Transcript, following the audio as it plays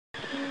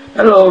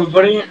Hello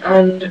everybody,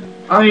 and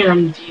I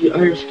am the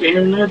Irish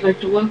Gamer, and I'd like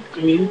to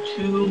welcome you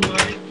to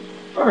my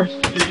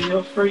first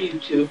video for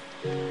YouTube.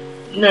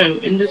 Now,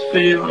 in this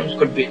video I'm just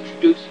going to be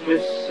introducing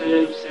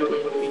myself, say what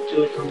I'm going to be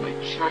doing on my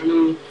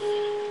channel,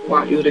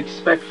 what you would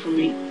expect from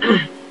me,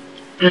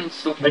 and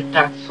stuff like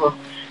that. So,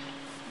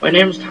 my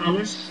name is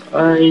Thomas,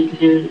 I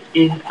live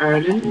in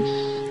Ireland,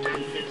 and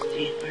hence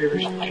the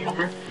Irish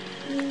Gamer,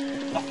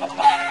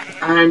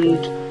 and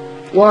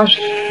what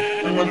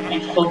I'm going to be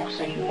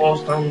focusing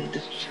most on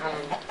this channel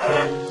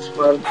is,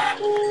 well,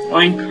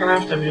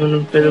 Minecraft. I'm doing a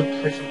bit of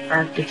as an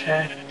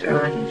architect,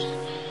 and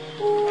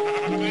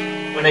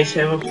when I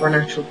say I'm up for an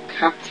actual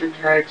capture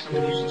card, because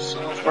I'm using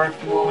software at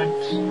the moment,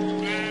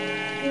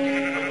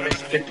 when I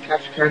get the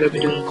capture card I'll be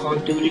doing Call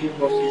of Duty,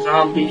 mostly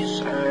zombies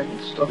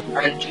and stuff,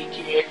 and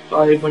GTA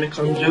 5 when it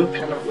comes out.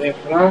 Cannot wait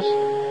for that,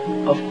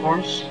 of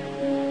course.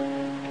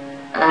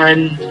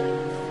 And,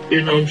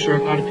 you know, I'm sure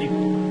a lot of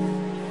people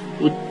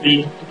would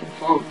be looking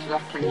forward to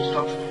that kind of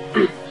stuff.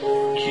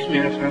 Excuse me,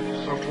 I have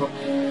to sort of.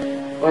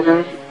 But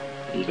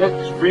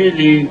that's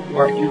really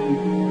what you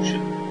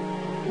should,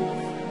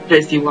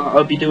 basically what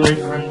I'll be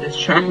doing on this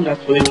channel.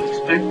 That's what you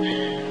expect.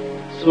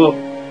 So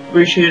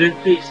appreciate it.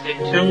 Please stay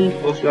tuned.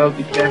 Hopefully I'll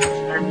be back as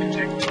an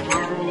architect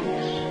tomorrow.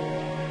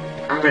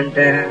 And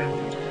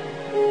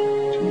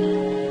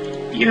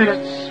yeah,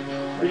 that's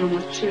pretty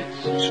much it.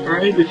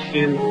 Subscribe if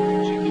you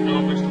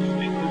know my stuff will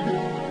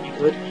be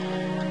good.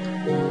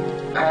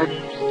 And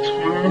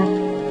tomorrow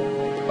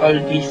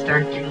I'll be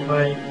starting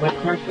my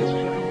Minecraft as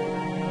well,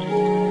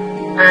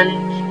 and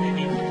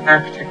maybe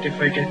architect if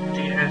I get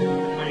the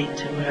money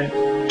to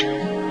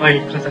buy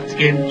it, because that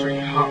game is really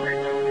hot right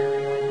now.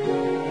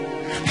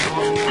 So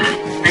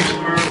thanks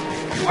for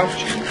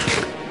watching,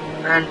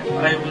 and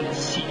I will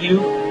see you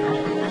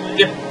after the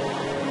video.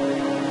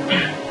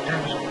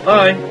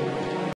 Bye.